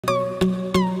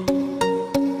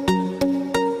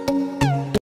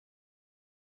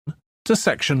to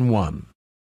Section 1.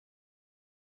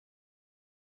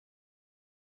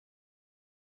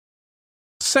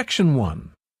 Section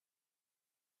 1.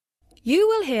 You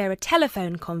will hear a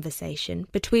telephone conversation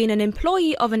between an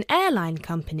employee of an airline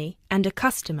company and a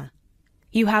customer.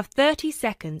 You have 30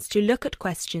 seconds to look at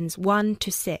questions 1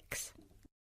 to 6.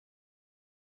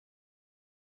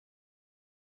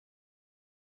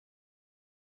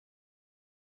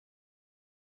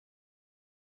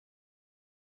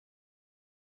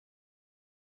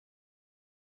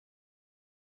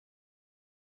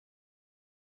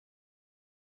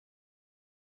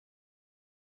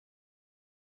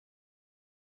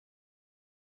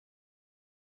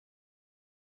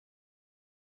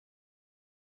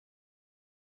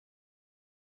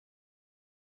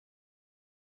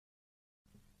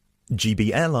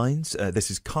 GB Airlines, this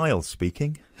is Kyle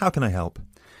speaking. How can I help?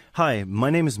 Hi, my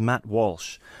name is Matt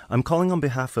Walsh. I'm calling on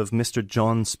behalf of Mr.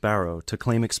 John Sparrow to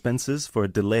claim expenses for a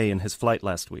delay in his flight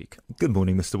last week. Good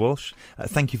morning, Mr. Walsh.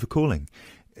 Thank you for calling.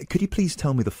 Could you please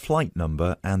tell me the flight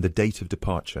number and the date of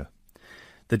departure?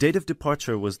 The date of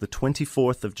departure was the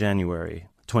 24th of January,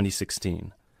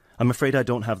 2016. I'm afraid I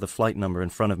don't have the flight number in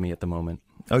front of me at the moment.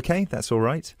 Okay, that's all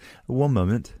right. One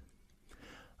moment.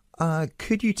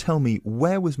 Could you tell me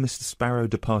where was Mr. Sparrow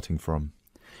departing from?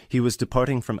 He was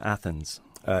departing from Athens.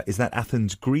 Is that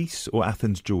Athens, Greece or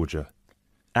Athens, Georgia?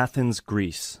 Athens,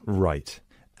 Greece. Right.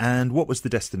 And what was the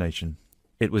destination?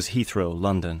 It was Heathrow,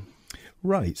 London.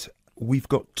 Right. We've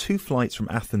got 2 flights from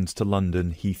Athens to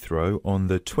London, Heathrow, on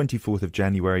the 24th of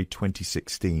January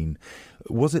 2016.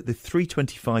 Was it the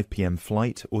 3:25 p.m.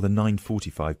 flight or the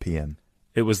 9:45 p.m.?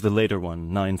 It was the later one,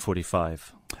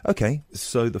 9:45. Okay,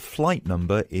 so the flight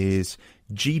number is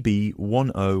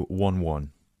GB1011.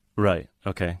 Right,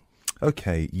 okay.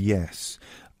 Okay, yes.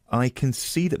 I can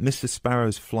see that Mr.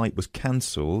 Sparrow's flight was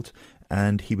cancelled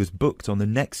and he was booked on the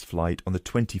next flight on the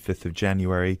 25th of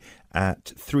January at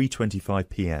 3:25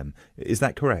 p.m. Is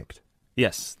that correct?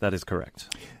 Yes, that is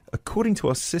correct. According to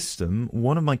our system,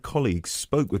 one of my colleagues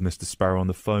spoke with Mr. Sparrow on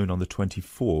the phone on the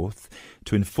 24th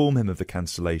to inform him of the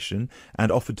cancellation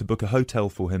and offered to book a hotel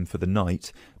for him for the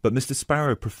night, but Mr.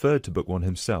 Sparrow preferred to book one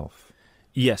himself.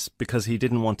 Yes, because he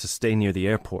didn't want to stay near the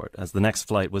airport, as the next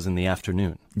flight was in the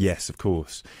afternoon. Yes, of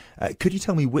course. Could you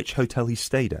tell me which hotel he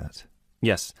stayed at?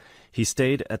 Yes, he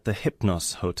stayed at the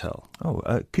Hypnos Hotel. Oh,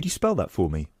 could you spell that for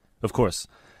me? Of course.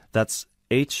 That's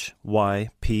Hypnos.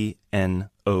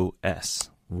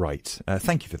 Right.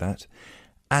 Thank you for that.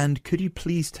 And could you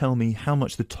please tell me how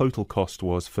much the total cost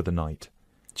was for the night?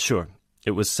 Sure.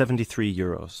 It was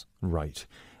 €73. Right.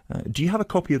 Do you have a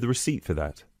copy of the receipt for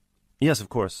that? Yes, of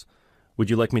course. Would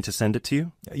you like me to send it to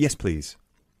you? Yes, please.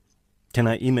 Can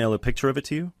I email a picture of it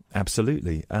to you?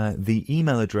 Absolutely. The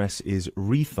email address is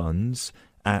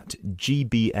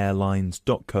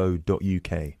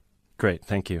refunds@gbairlines.co.uk. Great,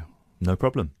 thank you. No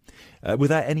problem. Were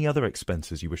there any other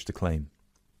expenses you wish to claim?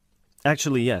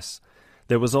 Actually, yes.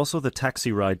 There was also the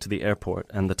taxi ride to the airport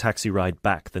and the taxi ride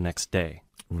back the next day.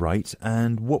 Right.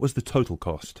 And what was the total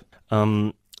cost?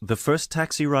 The first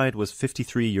taxi ride was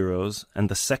 €53 and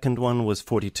the second one was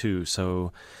 42,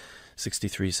 so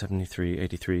 63, 73,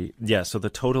 83. Yeah, so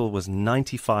the total was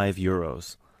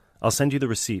 €95. I'll send you the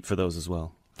receipt for those as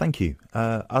well. Thank you.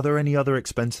 Are there any other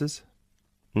expenses?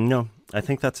 No, I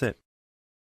think that's it.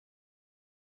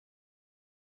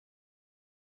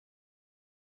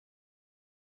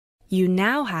 You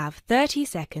now have 30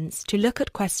 seconds to look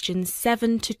at questions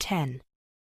 7 to 10.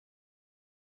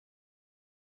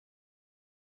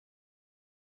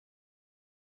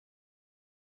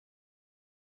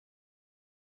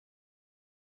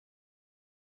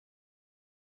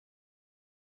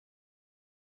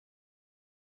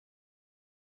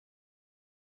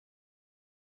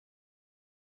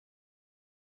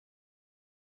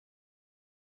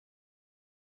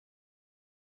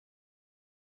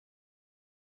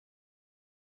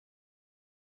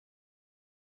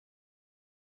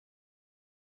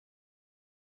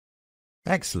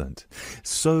 Excellent.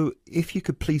 So if you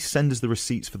could please send us the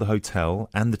receipts for the hotel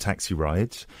and the taxi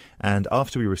rides, and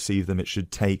after we receive them it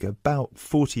should take about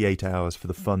 48 hours for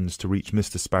the funds to reach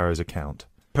Mr. Sparrow's account.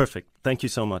 Perfect. Thank you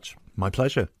so much. My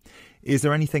pleasure. Is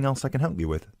there anything else I can help you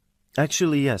with?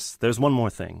 Actually, yes. There's one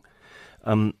more thing.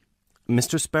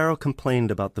 Mr. Sparrow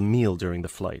complained about the meal during the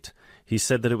flight. He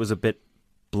said that it was a bit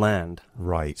bland.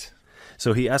 Right.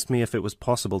 So he asked me if it was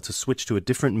possible to switch to a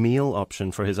different meal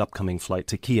option for his upcoming flight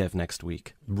to Kiev next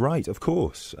week. Right, of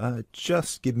course.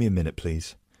 Just give me a minute,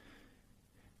 please.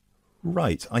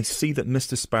 Right, I see that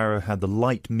Mr. Sparrow had the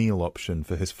light meal option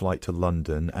for his flight to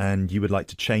London, and you would like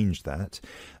to change that.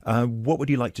 What would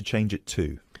you like to change it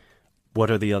to? What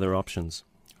are the other options?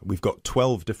 We've got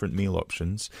 12 different meal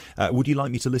options. Would you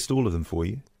like me to list all of them for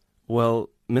you? Well,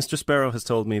 Mr. Sparrow has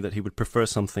told me that he would prefer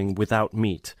something without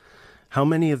meat. How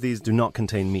many of these do not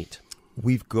contain meat?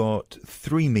 We've got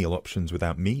 3 meal options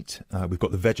without meat. We've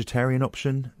got the vegetarian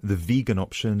option, the vegan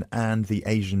option, and the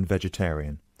Asian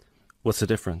vegetarian. What's the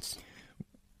difference?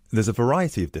 There's a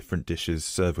variety of different dishes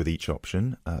served with each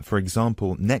option. For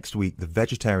example, next week the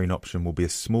vegetarian option will be a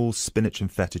small spinach and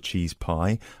feta cheese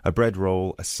pie, a bread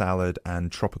roll, a salad,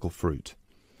 and tropical fruit.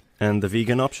 And the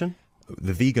vegan option?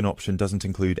 The vegan option doesn't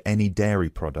include any dairy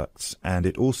products, and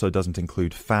it also doesn't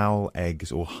include fowl,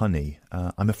 eggs, or honey.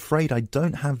 I'm afraid I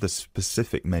don't have the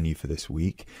specific menu for this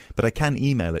week, but I can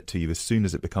email it to you as soon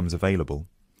as it becomes available.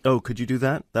 Oh, could you do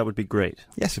that? That would be great.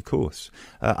 Yes, of course.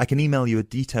 I can email you a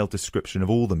detailed description of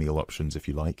all the meal options if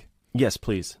you like. Yes,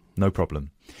 please. No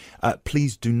problem.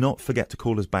 Please do not forget to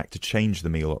call us back to change the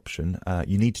meal option.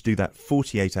 You need to do that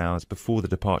 48 hours before the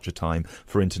departure time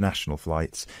for international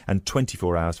flights and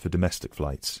 24 hours for domestic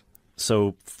flights.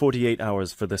 So 48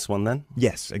 hours for this one then?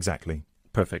 Yes, exactly.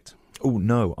 Perfect. Oh,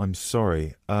 no, I'm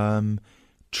sorry.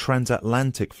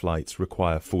 Transatlantic flights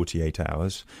require 48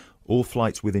 hours. All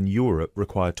flights within Europe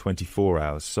require 24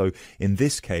 hours. So in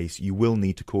this case, you will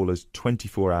need to call us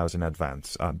 24 hours in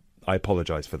advance. I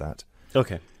apologise for that.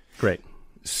 Okay, great.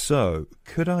 So,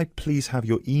 could I please have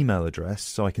your email address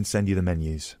so I can send you the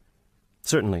menus?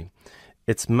 Certainly.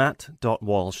 It's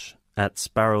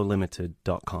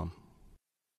matt.walsh@sparrowlimited.com.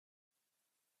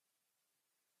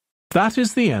 That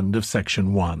is the end of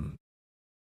section 1.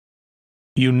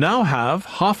 You now have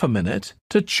half a minute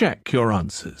to check your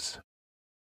answers.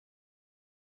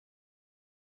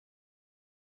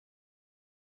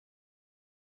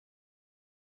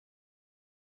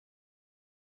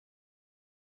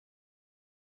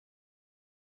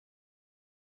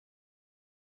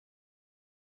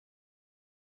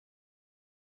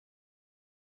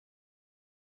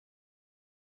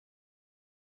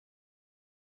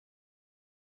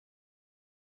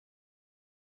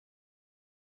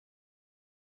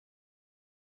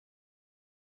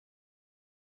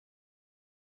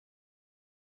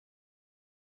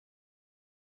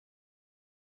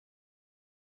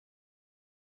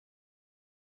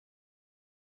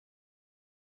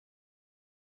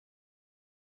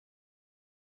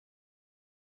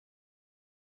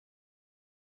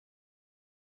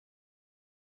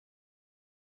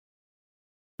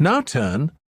 Now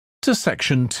turn to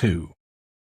section 2.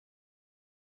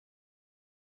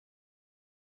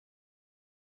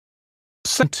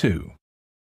 Section 2.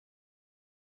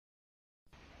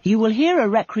 You will hear a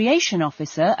recreation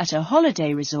officer at a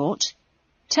holiday resort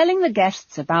telling the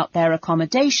guests about their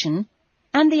accommodation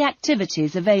and the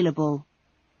activities available.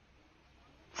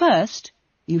 First,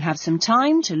 you have some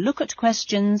time to look at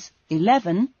questions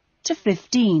 11 to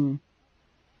 15.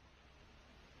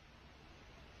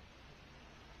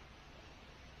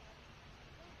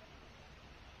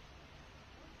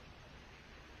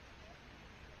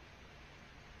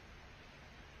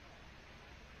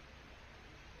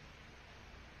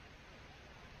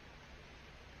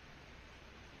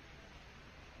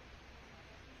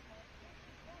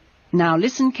 Now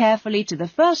listen carefully to the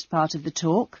first part of the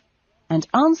talk and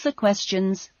answer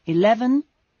questions 11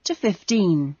 to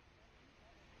 15.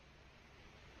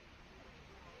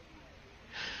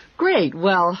 Great.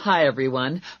 Well, hi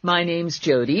everyone. My name's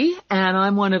Jody, and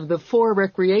I'm one of the 4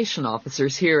 recreation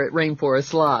officers here at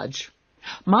Rainforest Lodge.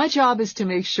 My job is to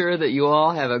make sure that you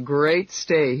all have a great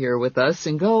stay here with us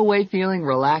and go away feeling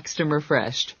relaxed and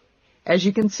refreshed. As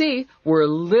you can see, we're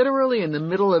literally in the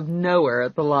middle of nowhere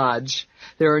at the lodge.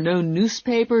 There are no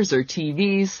newspapers or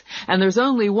TVs, and there's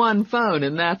only one phone,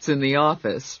 and that's in the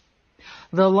office.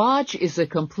 The lodge is a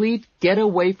complete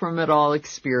get-away-from-it-all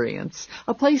experience,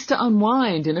 a place to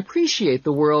unwind and appreciate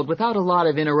the world without a lot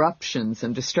of interruptions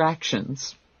and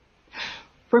distractions.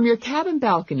 From your cabin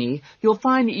balcony, you'll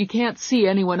find that you can't see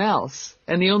anyone else,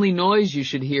 and the only noise you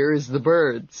should hear is the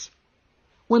birds.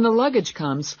 When the luggage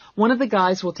comes, one of the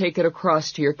guys will take it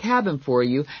across to your cabin for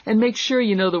you and make sure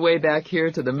you know the way back here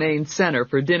to the main center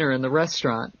for dinner in the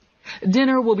restaurant.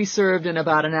 Dinner will be served in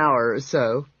about an hour or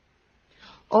so.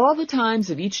 All the times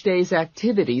of each day's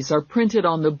activities are printed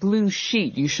on the blue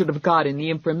sheet you should have got in the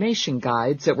information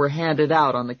guides that were handed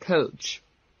out on the coach.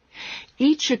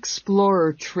 Each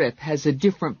explorer trip has a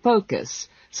different focus,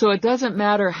 so it doesn't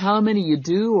matter how many you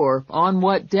do or on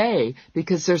what day,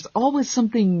 because there's always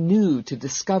something new to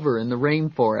discover in the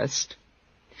rainforest.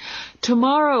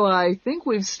 Tomorrow, I think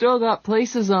we've still got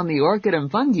places on the Orchid and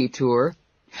Fungi tour.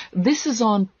 This is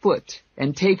on foot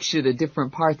and takes you to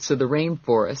different parts of the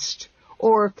rainforest.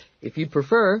 Or, if you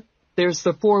prefer, there's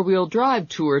the 4-wheel drive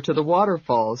tour to the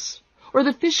waterfalls. or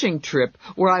the fishing trip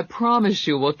where I promise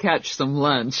you we'll catch some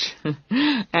lunch.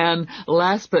 And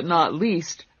last but not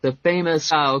least, the famous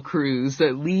cow cruise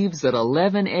that leaves at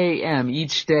 11 a.m.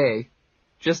 each day,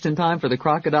 just in time for the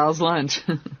crocodile's lunch.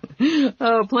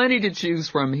 Oh, plenty to choose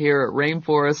from here at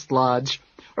Rainforest Lodge.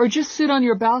 Or just sit on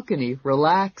your balcony,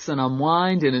 relax and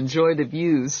unwind and enjoy the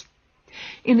views.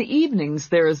 In the evenings,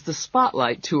 there is the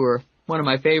Spotlight Tour, one of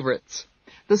my favorites.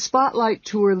 The Spotlight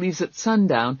Tour leaves at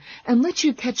sundown and lets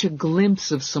you catch a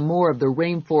glimpse of some more of the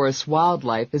rainforest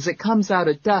wildlife as it comes out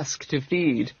at dusk to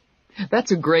feed.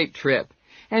 That's a great trip,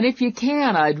 and if you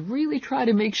can, I'd really try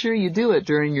to make sure you do it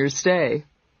during your stay.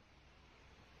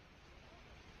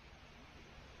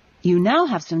 You now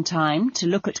have some time to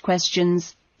look at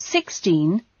questions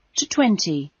 16 to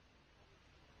 20.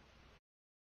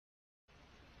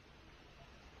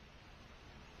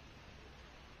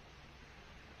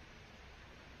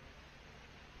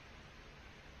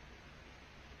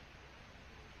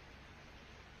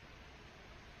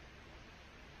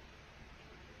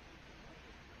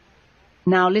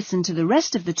 Now listen to the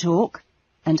rest of the talk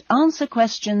and answer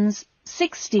questions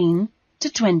 16 to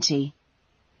 20.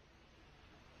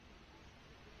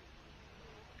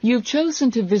 You've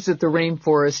chosen to visit the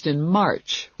rainforest in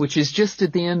March, which is just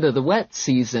at the end of the wet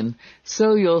season,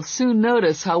 so you'll soon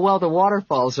notice how well the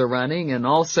waterfalls are running and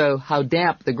also how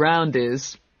damp the ground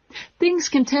is. Things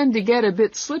can tend to get a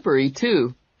bit slippery,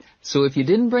 too, so if you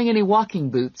didn't bring any walking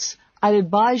boots, I'd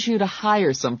advise you to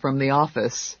hire some from the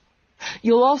office.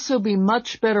 You'll also be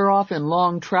much better off in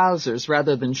long trousers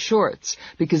rather than shorts,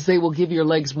 because they will give your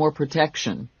legs more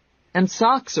protection. And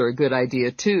socks are a good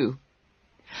idea, too.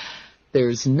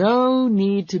 There's no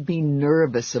need to be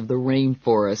nervous of the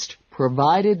rainforest,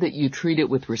 provided that you treat it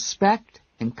with respect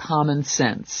and common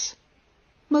sense.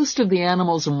 Most of the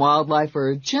animals and wildlife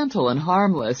are gentle and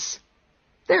harmless.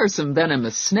 There are some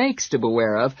venomous snakes to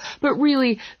beware of, but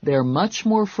really, they're much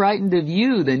more frightened of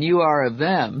you than you are of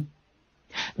them.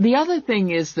 The other thing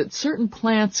is that certain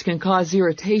plants can cause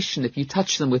irritation if you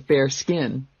touch them with bare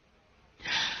skin.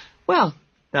 Well,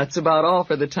 that's about all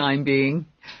for the time being.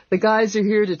 The guys are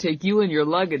here to take you and your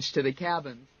luggage to the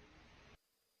cabin.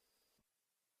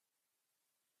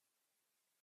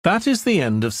 That is the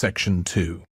end of section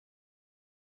 2.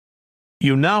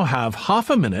 You now have half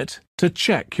a minute to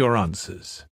check your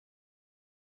answers.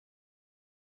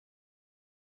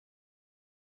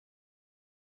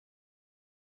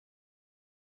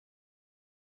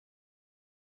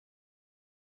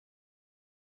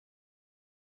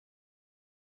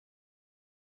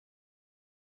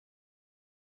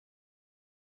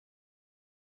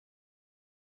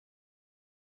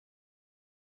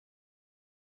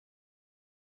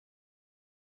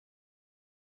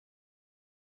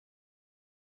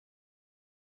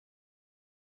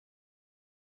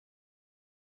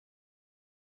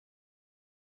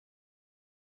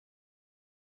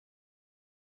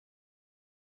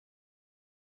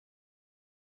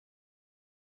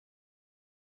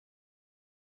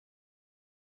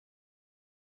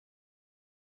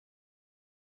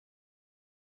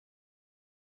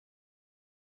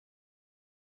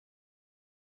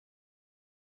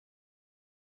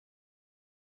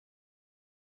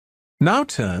 Now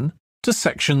turn to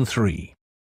section 3.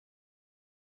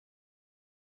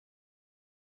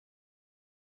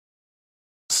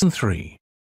 Lesson 3.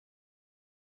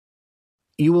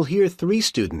 You will hear 3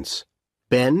 students,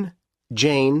 Ben,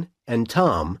 Jane, and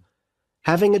Tom,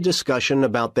 having a discussion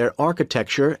about their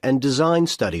Architecture and Design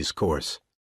Studies course.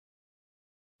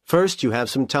 First, you have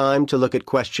some time to look at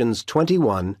questions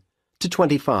 21 to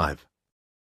 25.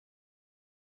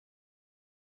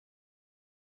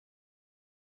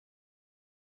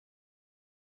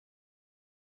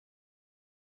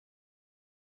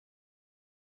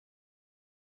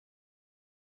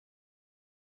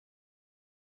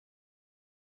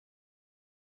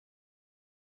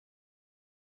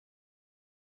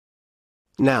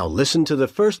 Now listen to the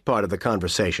first part of the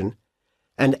conversation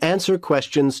and answer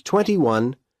questions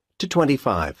 21 to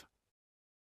 25.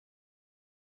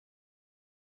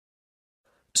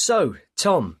 So,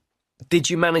 Tom,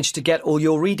 did you manage to get all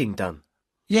your reading done?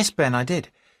 Yes, Ben, I did.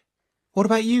 What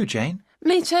about you, Jane?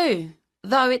 Me too,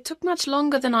 though it took much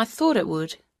longer than I thought it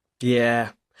would.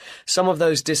 Yeah, some of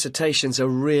those dissertations are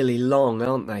really long,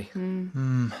 aren't they?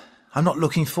 I'm not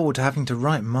looking forward to having to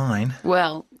write mine.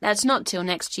 Well, that's not till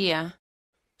next year.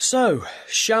 So,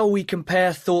 shall we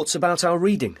compare thoughts about our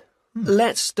reading?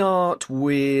 Let's start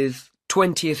with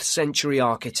 20th century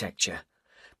architecture.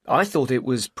 I thought it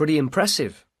was pretty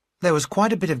impressive. There was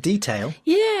quite a bit of detail.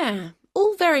 Yeah,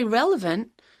 all very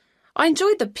relevant. I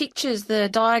enjoyed the pictures, the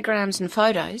diagrams and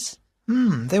photos.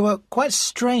 They were quite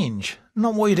strange.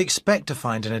 Not what you'd expect to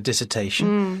find in a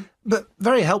dissertation, but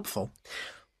very helpful.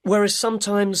 Whereas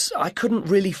sometimes I couldn't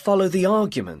really follow the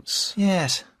arguments.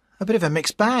 Yes, a bit of a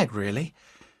mixed bag, really.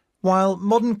 While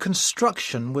modern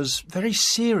construction was very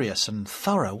serious and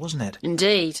thorough, wasn't it?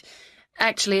 Indeed.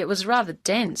 Actually, it was rather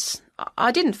dense.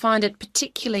 I didn't find it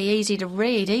particularly easy to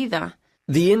read either.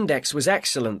 The index was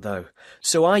excellent, though,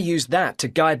 so I used that to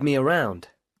guide me around.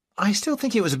 I still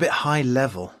think it was a bit high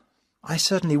level. I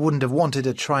certainly wouldn't have wanted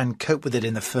to try and cope with it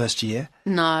in the first year.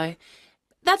 No.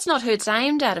 That's not who it's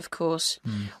aimed at, of course.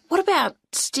 What about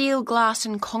steel, glass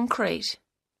and concrete?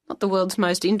 Not the world's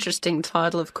most interesting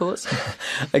title, of course.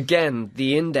 Again,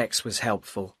 the index was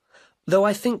helpful, though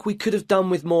I think we could have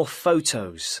done with more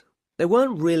photos. There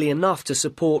weren't really enough to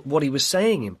support what he was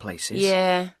saying in places.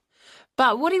 Yeah,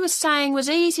 but what he was saying was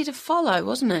easy to follow,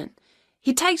 wasn't it?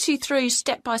 He takes you through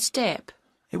step by step.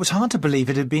 It was hard to believe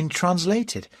it had been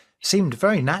translated. Seemed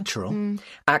very natural.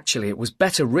 Actually, it was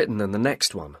better written than the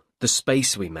next one, The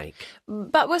Space We Make.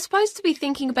 But we're supposed to be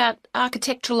thinking about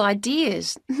architectural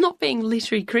ideas, not being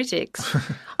literary critics.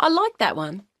 I like that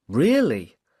one.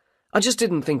 Really? I just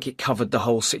didn't think it covered the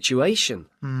whole situation.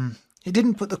 It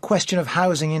didn't put the question of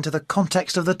housing into the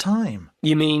context of the time.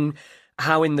 You mean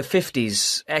how in the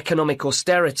 50s economic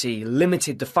austerity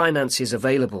limited the finances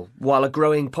available while a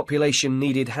growing population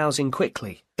needed housing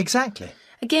quickly? Exactly.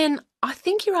 Again, I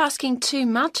think you're asking too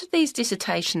much of these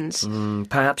dissertations.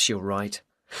 Perhaps you're right.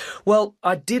 Well,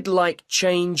 I did like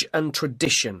change and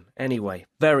tradition anyway.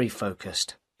 Very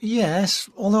focused. Yes,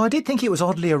 although I did think it was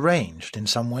oddly arranged in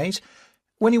some ways.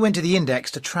 When you went to the index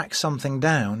to track something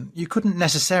down, you couldn't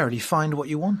necessarily find what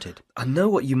you wanted. I know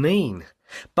what you mean.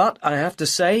 But I have to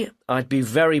say, I'd be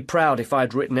very proud if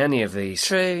I'd written any of these.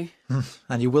 True.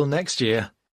 And you will next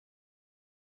year.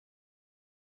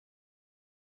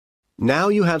 Now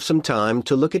you have some time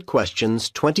to look at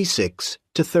questions 26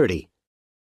 to 30.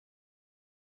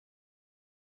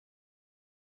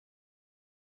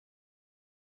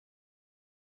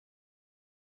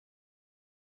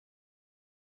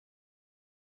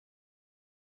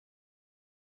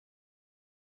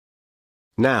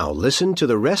 Now listen to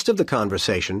the rest of the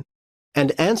conversation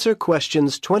and answer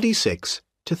questions 26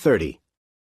 to 30.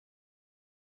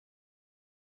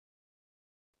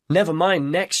 Never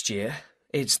mind next year.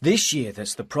 It's this year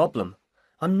that's the problem.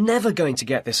 I'm never going to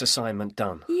get this assignment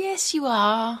done. Yes, you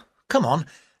are. Come on,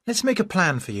 let's make a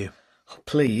plan for you.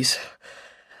 Please.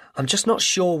 I'm just not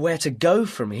sure where to go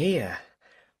from here.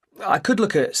 I could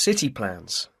look at city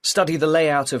plans, study the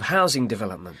layout of housing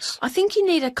developments. I think you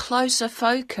need a closer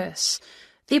focus.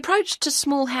 The approach to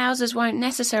small houses won't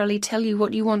necessarily tell you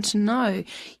what you want to know.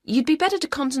 You'd be better to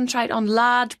concentrate on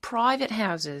large private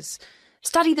houses.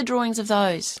 Study the drawings of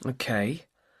those. OK.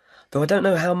 Though I don't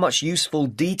know how much useful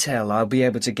detail I'll be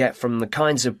able to get from the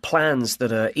kinds of plans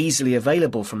that are easily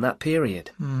available from that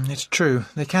period. It's true,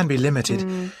 they can be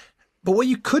limited. But what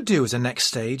you could do as a next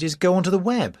stage is go onto the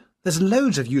web. There's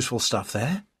loads of useful stuff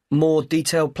there. More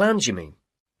detailed plans, you mean?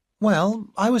 Well,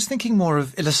 I was thinking more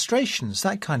of illustrations,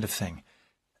 that kind of thing.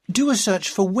 Do a search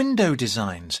for window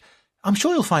designs. I'm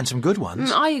sure you'll find some good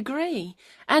ones. I agree.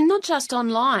 And not just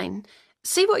online.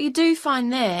 See what you do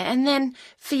find there, and then,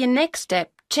 for your next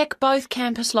step, check both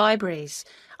campus libraries.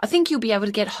 I think you'll be able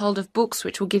to get hold of books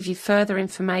which will give you further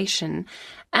information.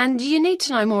 And you need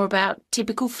to know more about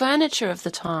typical furniture of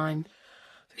the time.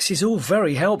 This is all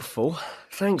very helpful.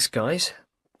 Thanks, guys.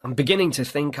 I'm beginning to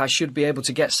think I should be able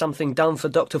to get something done for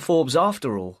Dr. Forbes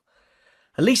after all.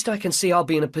 At least I can see I'll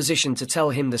be in a position to tell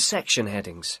him the section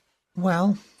headings.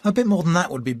 Well, a bit more than that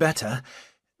would be better.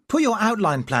 Put your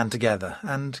outline plan together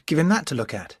and give him that to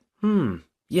look at.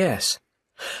 Yes.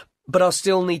 But I'll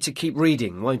still need to keep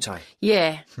reading, won't I?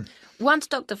 Yeah. Once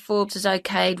Dr. Forbes has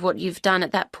okayed what you've done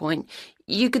at that point,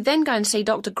 you could then go and see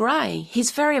Dr. Gray.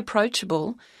 He's very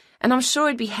approachable, and I'm sure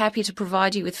he'd be happy to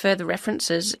provide you with further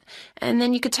references, and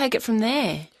then you could take it from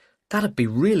there. That'd be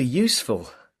really useful.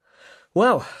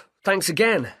 Well, thanks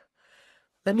again.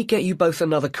 Let me get you both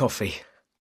another coffee.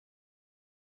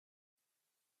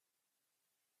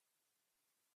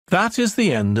 That is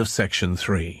the end of section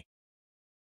 3.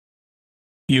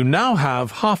 You now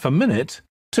have half a minute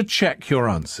to check your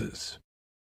answers.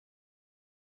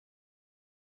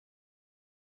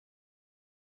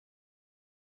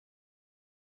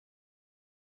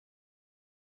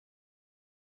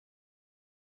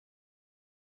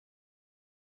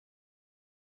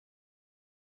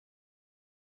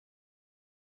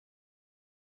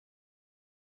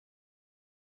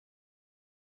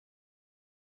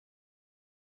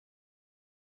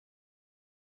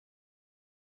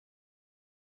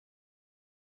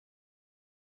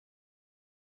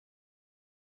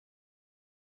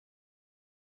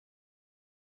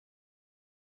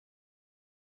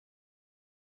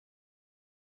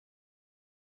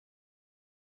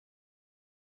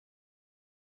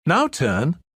 Now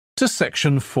turn to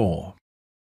Section 4.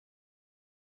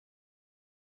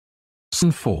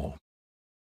 Lesson 4.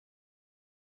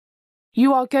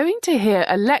 You are going to hear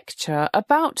a lecture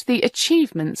about the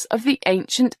achievements of the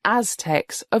ancient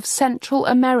Aztecs of Central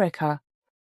America.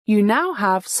 You now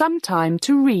have some time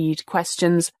to read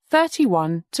questions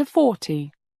 31 to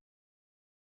 40.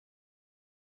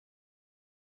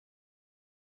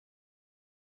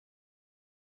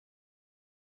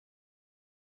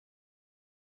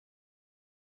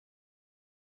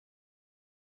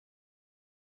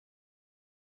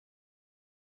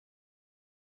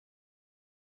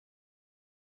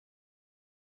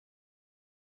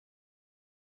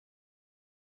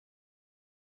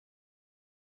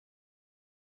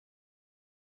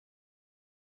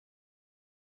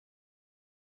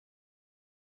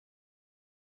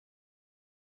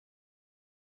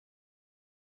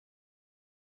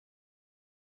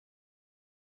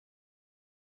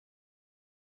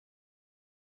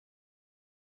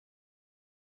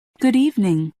 Good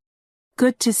evening.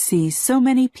 Good to see so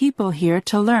many people here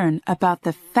to learn about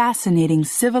the fascinating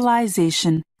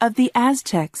civilization of the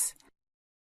Aztecs.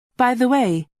 By the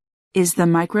way, is the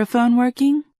microphone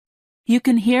working? You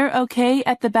can hear okay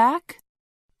at the back?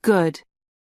 Good.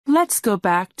 Let's go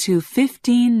back to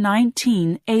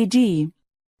 1519 AD.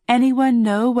 Anyone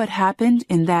know what happened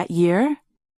in that year?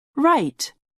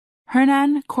 Right.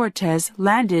 Hernán Cortés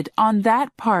landed on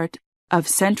that part of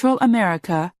Central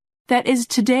America that is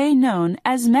today known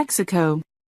as Mexico.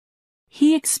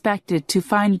 He expected to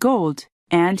find gold,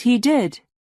 and he did.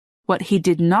 What he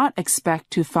did not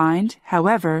expect to find,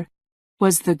 however,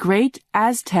 was the great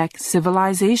Aztec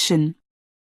civilization.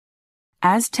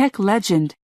 Aztec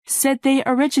legend said they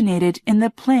originated in the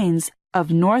plains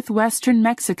of northwestern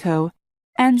Mexico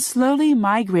and slowly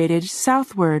migrated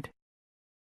southward.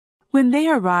 When they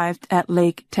arrived at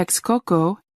Lake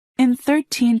Texcoco in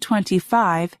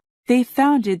 1325, they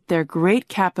founded their great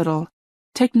capital,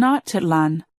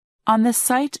 Tenochtitlan, on the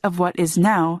site of what is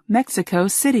now Mexico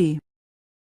City.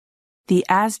 The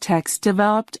Aztecs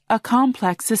developed a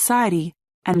complex society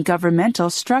and governmental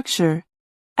structure,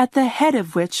 at the head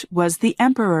of which was the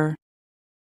emperor.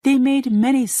 They made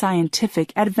many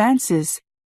scientific advances,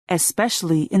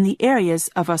 especially in the areas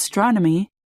of astronomy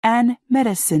and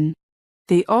medicine.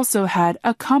 They also had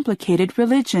a complicated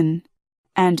religion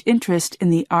and interest in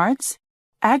the arts,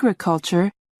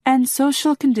 agriculture, and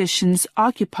social conditions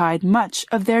occupied much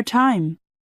of their time.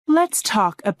 Let's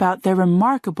talk about their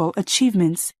remarkable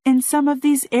achievements in some of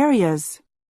these areas.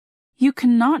 You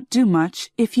cannot do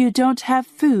much if you don't have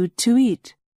food to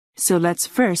eat. So let's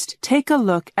first take a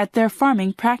look at their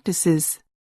farming practices.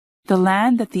 The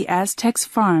land that the Aztecs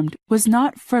farmed was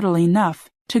not fertile enough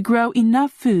to grow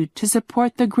enough food to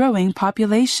support the growing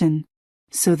population,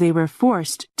 so they were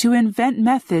forced to invent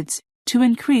methods to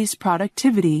increase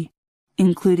productivity,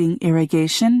 including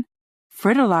irrigation,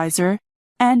 fertilizer,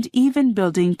 and even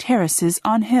building terraces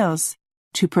on hills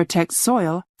to protect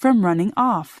soil from running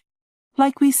off,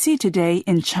 like we see today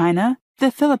in China,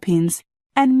 the Philippines,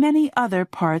 and many other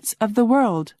parts of the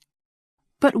world.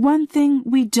 But one thing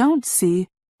we don't see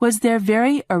was their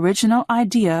very original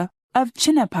idea of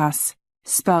chinapas,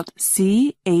 spelt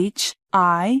C-H-I-N-A-P-A-S.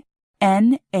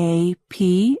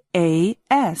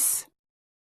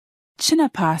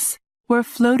 Chinapas were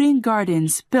floating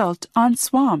gardens built on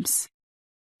swamps.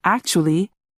 Actually,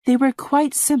 they were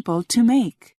quite simple to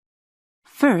make.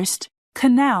 First,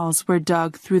 canals were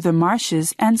dug through the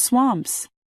marshes and swamps.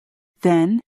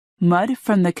 Then, mud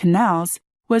from the canals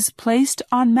was placed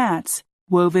on mats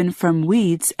woven from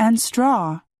weeds and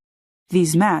straw.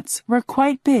 These mats were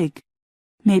quite big,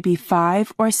 maybe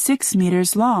 5 or 6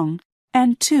 meters long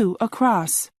and 2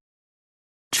 across.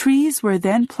 Trees were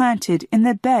then planted in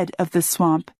the bed of the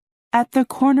swamp at the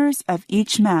corners of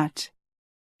each mat.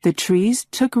 The trees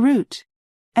took root,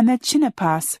 and the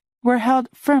chinapas were held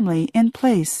firmly in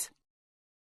place.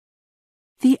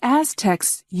 The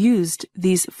Aztecs used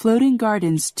these floating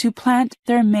gardens to plant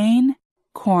their maize,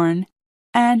 corn,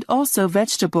 and also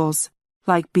vegetables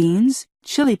like beans,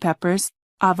 chili peppers,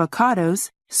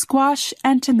 avocados, squash,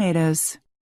 and tomatoes.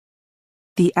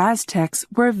 The Aztecs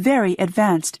were very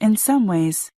advanced in some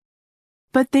ways,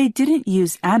 but they didn't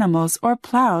use animals or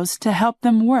plows to help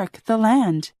them work the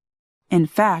land. In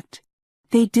fact,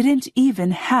 they didn't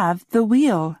even have the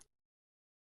wheel.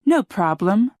 No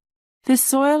problem. The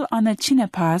soil on the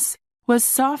chinapas was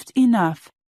soft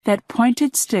enough that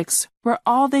pointed sticks were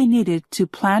all they needed to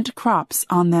plant crops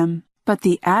on them. But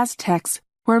the Aztecs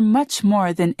were much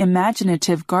more than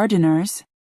imaginative gardeners.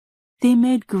 They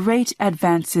made great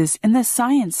advances in the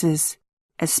sciences,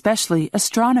 especially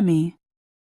astronomy.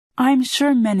 I'm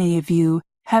sure many of you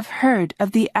have heard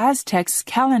of the Aztecs'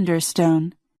 calendar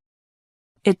stone.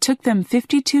 It took them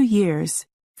 52 years,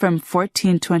 from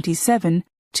 1427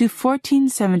 to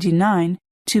 1479,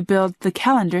 to build the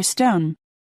calendar stone.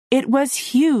 It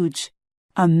was huge,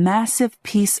 a massive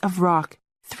piece of rock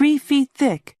 3 feet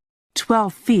thick,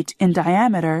 12 feet in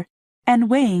diameter, and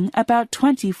weighing about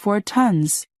 24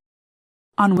 tons,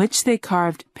 on which they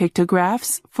carved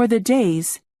pictographs for the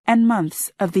days and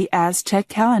months of the Aztec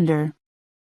calendar.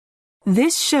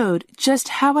 This showed just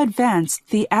how advanced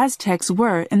the Aztecs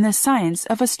were in the science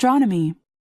of astronomy.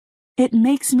 It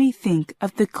makes me think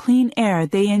of the clean air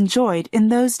they enjoyed in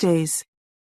those days,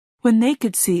 when they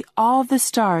could see all the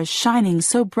stars shining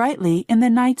so brightly in the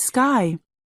night sky.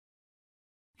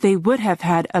 They would have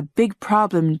had a big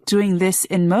problem doing this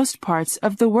in most parts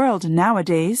of the world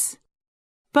nowadays.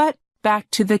 But back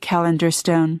to the calendar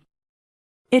stone.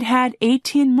 It had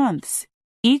 18 months,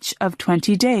 each of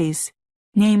 20 days,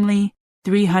 namely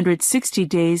 360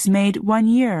 days made 1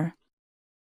 year.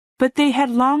 But they had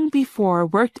long before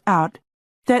worked out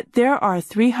that there are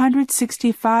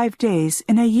 365 days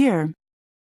in a year.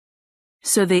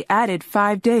 So they added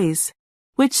 5 days,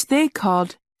 which they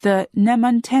called the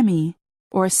Nemontemi,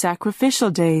 or sacrificial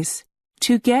days,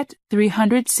 to get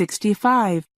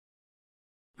 365.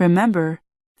 Remember,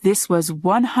 this was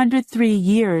 103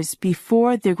 years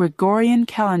before the Gregorian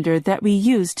calendar that we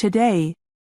use today.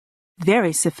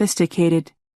 Very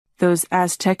sophisticated, those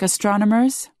Aztec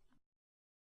astronomers.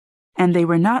 And they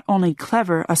were not only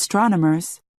clever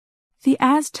astronomers. The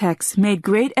Aztecs made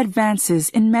great advances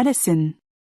in medicine.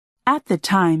 At the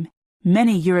time,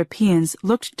 many Europeans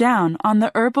looked down on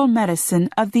the herbal medicine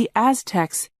of the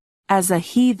Aztecs as a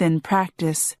heathen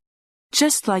practice,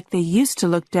 just like they used to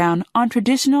look down on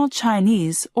traditional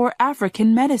Chinese or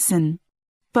African medicine.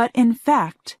 But in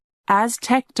fact,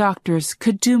 Aztec doctors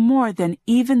could do more than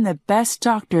even the best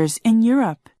doctors in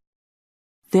Europe.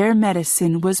 Their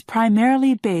medicine was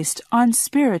primarily based on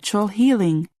spiritual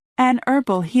healing and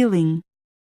herbal healing.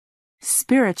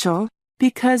 Spiritual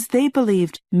because they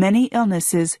believed many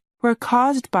illnesses were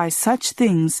caused by such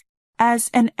things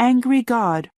as an angry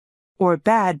God or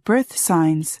bad birth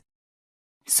signs.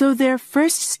 So their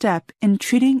first step in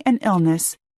treating an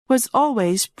illness was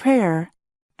always prayer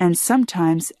and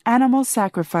sometimes animal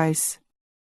sacrifice.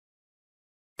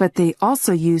 But they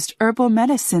also used herbal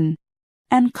medicine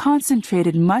and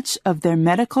concentrated much of their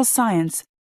medical science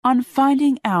on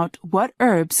finding out what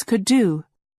herbs could do,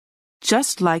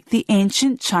 just like the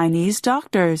ancient Chinese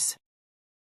doctors.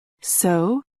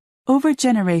 So, over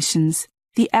generations,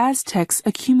 the Aztecs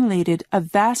accumulated a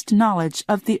vast knowledge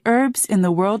of the herbs in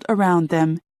the world around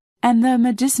them and the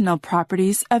medicinal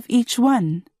properties of each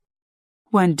one.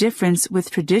 One difference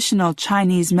with traditional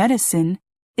Chinese medicine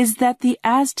is that the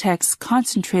Aztecs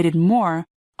concentrated more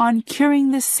on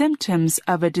curing the symptoms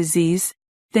of a disease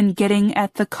than getting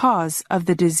at the cause of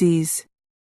the disease.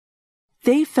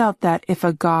 They felt that if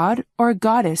a god or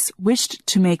goddess wished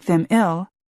to make them ill,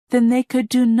 then they could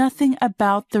do nothing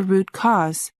about the root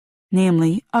cause,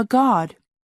 namely a god.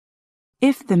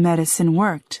 If the medicine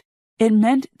worked, it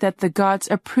meant that the gods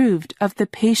approved of the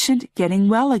patient getting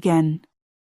well again.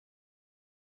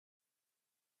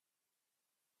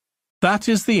 That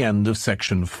is the end of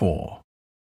section 4.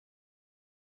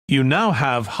 You now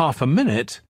have half a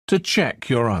minute to check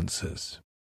your answers.